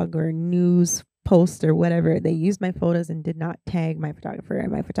blog or news post or whatever, they used my photos and did not tag my photographer.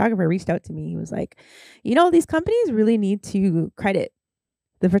 And my photographer reached out to me. He was like, these companies really need to credit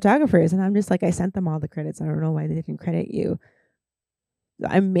the photographers. And I'm just like, I sent them all the credits. I don't know why they didn't credit you. So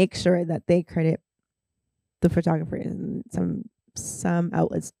I make sure that they credit the photographers. And some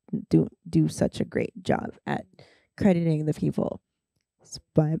outlets do such a great job at crediting the people.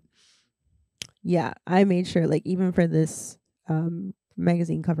 But yeah, I made sure, like, even for this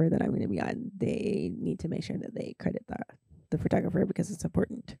magazine cover that I'm going to be on, they need to make sure that they credit the photographer, because it's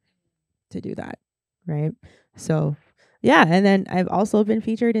important to do that, right? So yeah, and then I've also been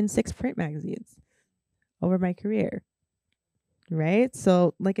featured in 6 print magazines over my career, right?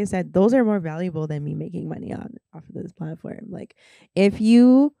 So like I said, those are more valuable than me making money off of this platform. Like, if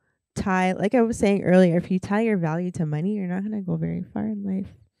you like I was saying earlier, if you tie your value to money, you're not going to go very far in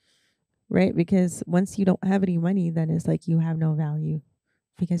life, right? Because once you don't have any money, then it's like you have no value,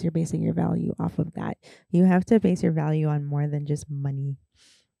 because you're basing your value off of that. You have to base your value on more than just money,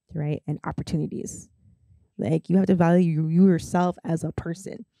 right? And opportunities. Like, you have to value you yourself as a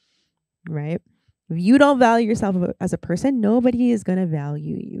person, right? If you don't value yourself as a person, nobody is going to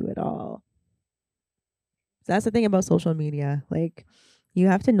value you at all. So that's the thing about social media. Like, you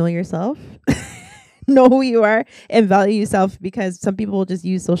have to know yourself, know who you are, and value yourself, because some people will just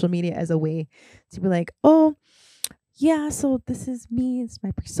use social media as a way to be like, oh, yeah, so this is me, it's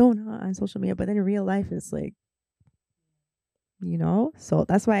my persona on social media. But then in real life, it's like, so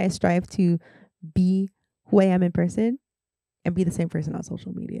that's why I strive to be who I am in person and be the same person on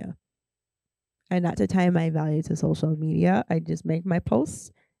social media, and not to tie my value to social media. I just make my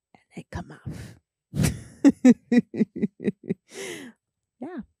posts and they come off.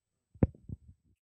 Yeah.